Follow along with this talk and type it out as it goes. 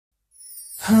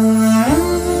In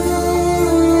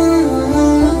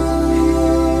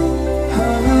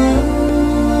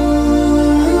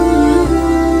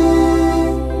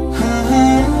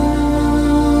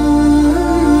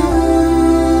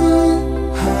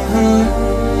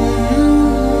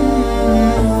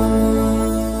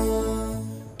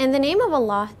the name of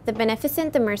Allah, the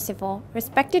Beneficent, the Merciful,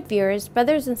 respected viewers,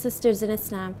 brothers and sisters in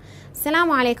Islam,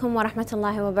 Assalamu alaikum wa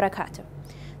rahmatullahi wa barakatuh.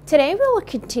 Today we will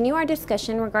continue our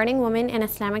discussion regarding women in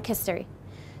Islamic history.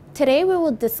 Today we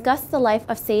will discuss the life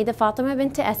of Sayyidah Fatima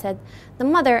Bint Asad, the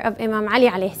mother of Imam Ali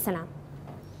alayhi salam.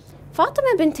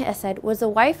 Fatima Bint Asad was the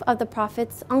wife of the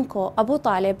Prophet's uncle Abu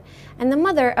Talib and the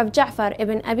mother of Ja'far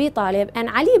ibn Abi Talib and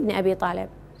Ali ibn Abi Talib.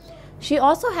 She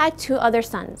also had two other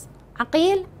sons,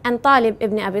 Aqil and Talib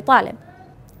ibn Abi Talib.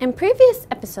 In previous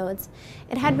episodes,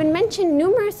 it had been mentioned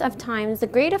numerous of times the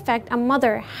great effect a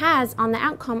mother has on the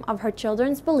outcome of her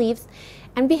children's beliefs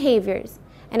and behaviors.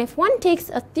 And if one takes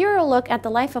a thorough look at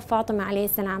the life of Fatima alayhi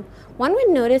salam, one would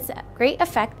notice the great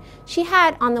effect she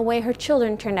had on the way her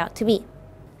children turned out to be.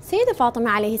 Sayyidah Fatima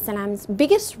alayhi salam's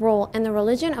biggest role in the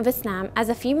religion of Islam as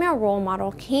a female role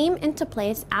model came into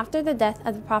place after the death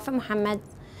of the Prophet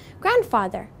Muhammad's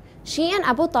grandfather. She and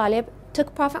Abu Talib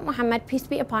took Prophet Muhammad, peace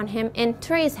be upon him, in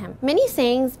to raise him. Many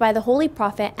sayings by the Holy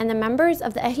Prophet and the members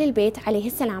of the Ahlul Bayt alayhi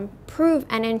salam prove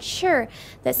and ensure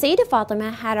that Sayyidah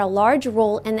Fatima had a large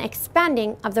role in the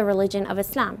expanding of the religion of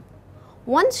Islam.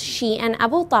 Once she and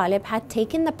Abu Talib had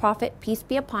taken the Prophet, peace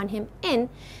be upon him, in,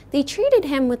 they treated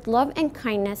him with love and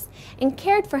kindness and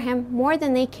cared for him more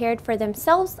than they cared for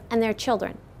themselves and their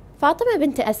children. Fatima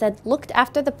bint Asad looked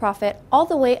after the Prophet all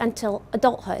the way until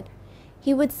adulthood.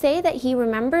 He would say that he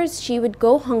remembers she would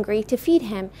go hungry to feed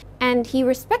him, and he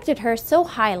respected her so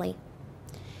highly.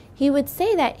 He would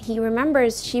say that he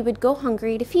remembers she would go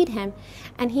hungry to feed him,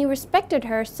 and he respected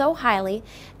her so highly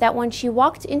that when she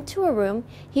walked into a room,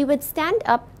 he would stand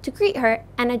up to greet her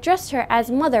and address her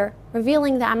as mother,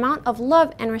 revealing the amount of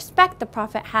love and respect the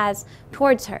Prophet has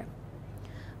towards her.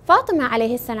 Fatima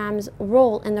alayhi salam's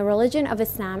role in the religion of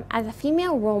Islam as a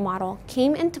female role model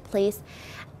came into place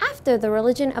after the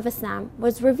religion of Islam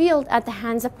was revealed at the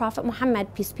hands of Prophet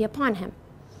Muhammad, peace be upon him.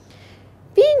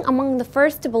 Being among the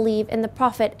first to believe in the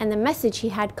Prophet and the message he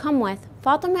had come with,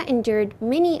 Fatima endured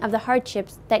many of the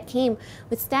hardships that came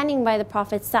with standing by the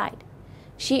Prophet's side.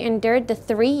 She endured the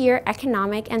 3-year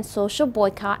economic and social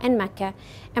boycott in Mecca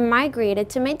and migrated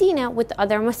to Medina with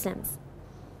other Muslims.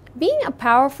 Being a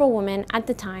powerful woman at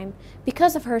the time,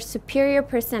 because of her superior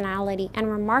personality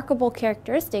and remarkable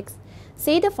characteristics,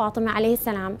 Sayyidah Fatima alayhi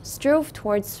salam strove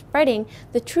towards spreading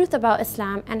the truth about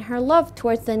Islam, and her love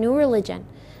towards the new religion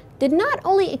did not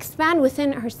only expand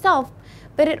within herself,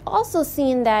 but it also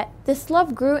seen that this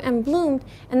love grew and bloomed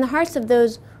in the hearts of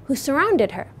those who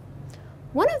surrounded her.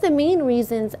 One of the main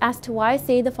reasons as to why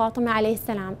Sayyidah Fatima alayhi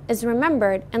salam is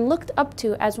remembered and looked up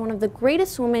to as one of the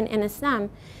greatest women in Islam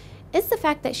is the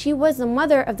fact that she was the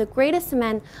mother of the greatest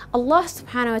men Allah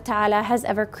subhanahu wa ta'ala has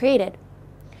ever created.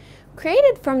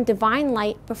 Created from divine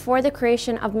light before the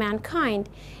creation of mankind,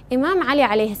 Imam Ali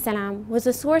alayhi salam was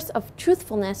a source of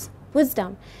truthfulness,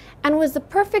 wisdom, and was the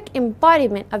perfect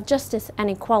embodiment of justice and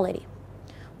equality.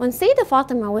 When Sayyidah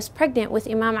Fatima was pregnant with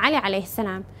Imam Ali alayhi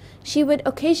salam, she would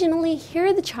occasionally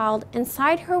hear the child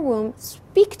inside her womb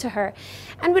speak to her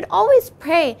and would always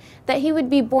pray that he would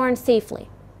be born safely.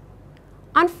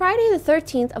 On Friday the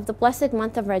 13th of the blessed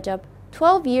month of Rajab,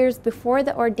 12 years before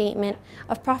the ordainment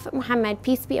of Prophet Muhammad,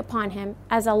 peace be upon him,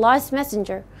 as Allah's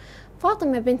messenger,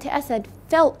 Fatima bint Asad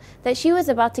felt that she was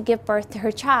about to give birth to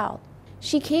her child.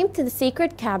 She came to the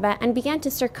sacred Kaaba and began to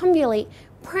circumambulate,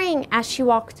 praying as she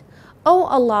walked, "O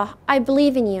Allah, I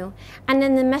believe in you, and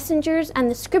in the messengers and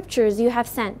the scriptures you have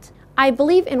sent. I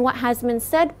believe in what has been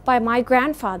said by my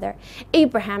grandfather,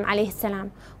 Abraham alayhi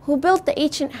salam, who built the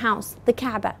ancient house, the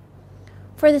Kaaba.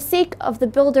 For the sake of the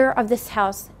builder of this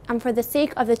house, and for the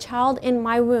sake of the child in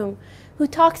my womb, who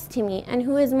talks to me and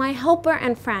who is my helper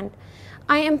and friend,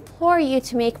 I implore you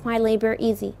to make my labor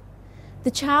easy. The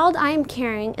child I am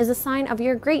carrying is a sign of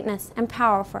your greatness and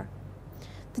power.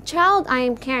 The child I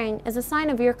am carrying is a sign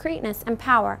of your greatness and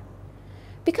power."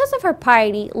 Because of her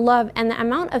piety, love, and the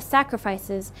amount of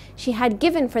sacrifices she had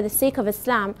given for the sake of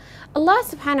Islam, Allah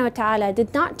subhanahu wa ta'ala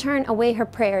did not turn away her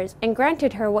prayers and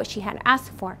granted her what she had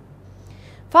asked for.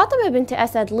 Fatima bint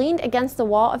Asad leaned against the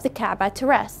wall of the Kaaba to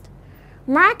rest.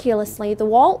 Miraculously, the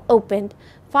wall opened,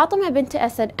 Fatima bint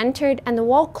Asad entered, and the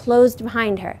wall closed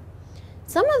behind her.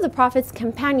 Some of the Prophet's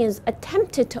companions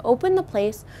attempted to open the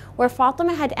place where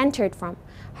Fatima had entered from.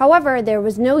 However, there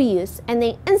was no use, and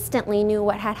they instantly knew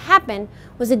what had happened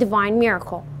was a divine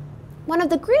miracle. One of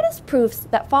the greatest proofs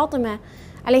that Fatima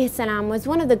alayhi salam was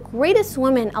one of the greatest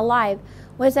women alive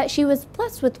was that she was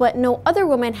blessed with what no other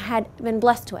woman had been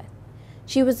blessed with.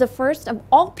 She was the first of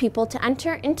all people to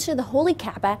enter into the holy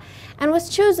Kaaba and was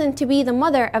chosen to be the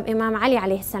mother of Imam Ali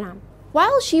alayhi salam.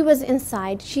 While she was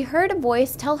inside, she heard a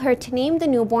voice tell her to name the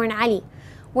newborn Ali,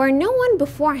 where no one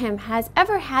before him has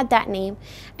ever had that name,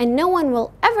 and no one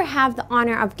will ever have the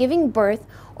honor of giving birth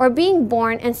or being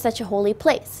born in such a holy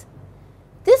place.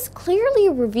 This clearly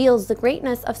reveals the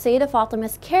greatness of Sayyidah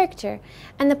Fatima's character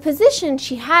and the position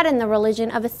she had in the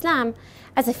religion of Islam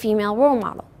as a female role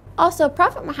model. Also,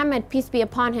 Prophet Muhammad, peace be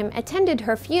upon him, attended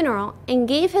her funeral and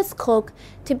gave his cloak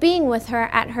to being with her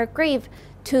at her grave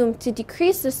tomb to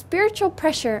decrease the spiritual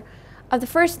pressure of the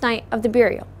first night of the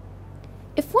burial.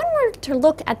 If one were to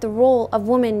look at the role of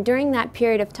women during that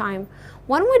period of time,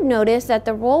 one would notice that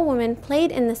the role women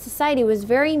played in the society was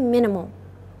very minimal.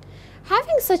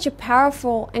 Having such a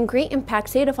powerful and great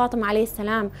impact, Sayyidah Fatima alayhi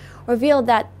salam revealed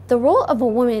that the role of a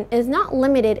woman is not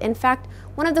limited. In fact,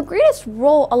 one of the greatest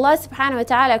roles Allah subhanahu wa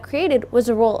ta'ala created was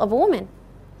the role of a woman.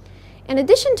 In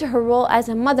addition to her role as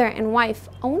a mother and wife,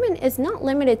 a woman is not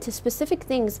limited to specific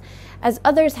things as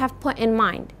others have put in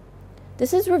mind.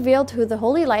 This is revealed through the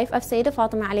holy life of Sayyidah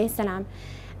Fatima alayhi salam,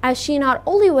 as she not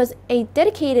only was a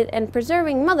dedicated and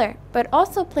preserving mother, but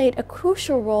also played a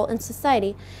crucial role in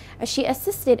society as she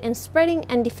assisted in spreading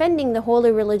and defending the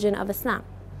holy religion of Islam.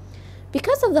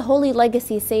 Because of the holy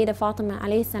legacy Sayyidah Fatima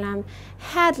alayhi salam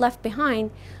had left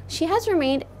behind, she has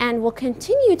remained and will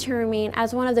continue to remain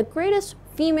as one of the greatest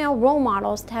female role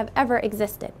models to have ever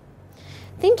existed.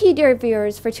 Thank you, dear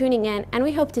viewers, for tuning in, and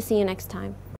we hope to see you next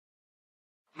time.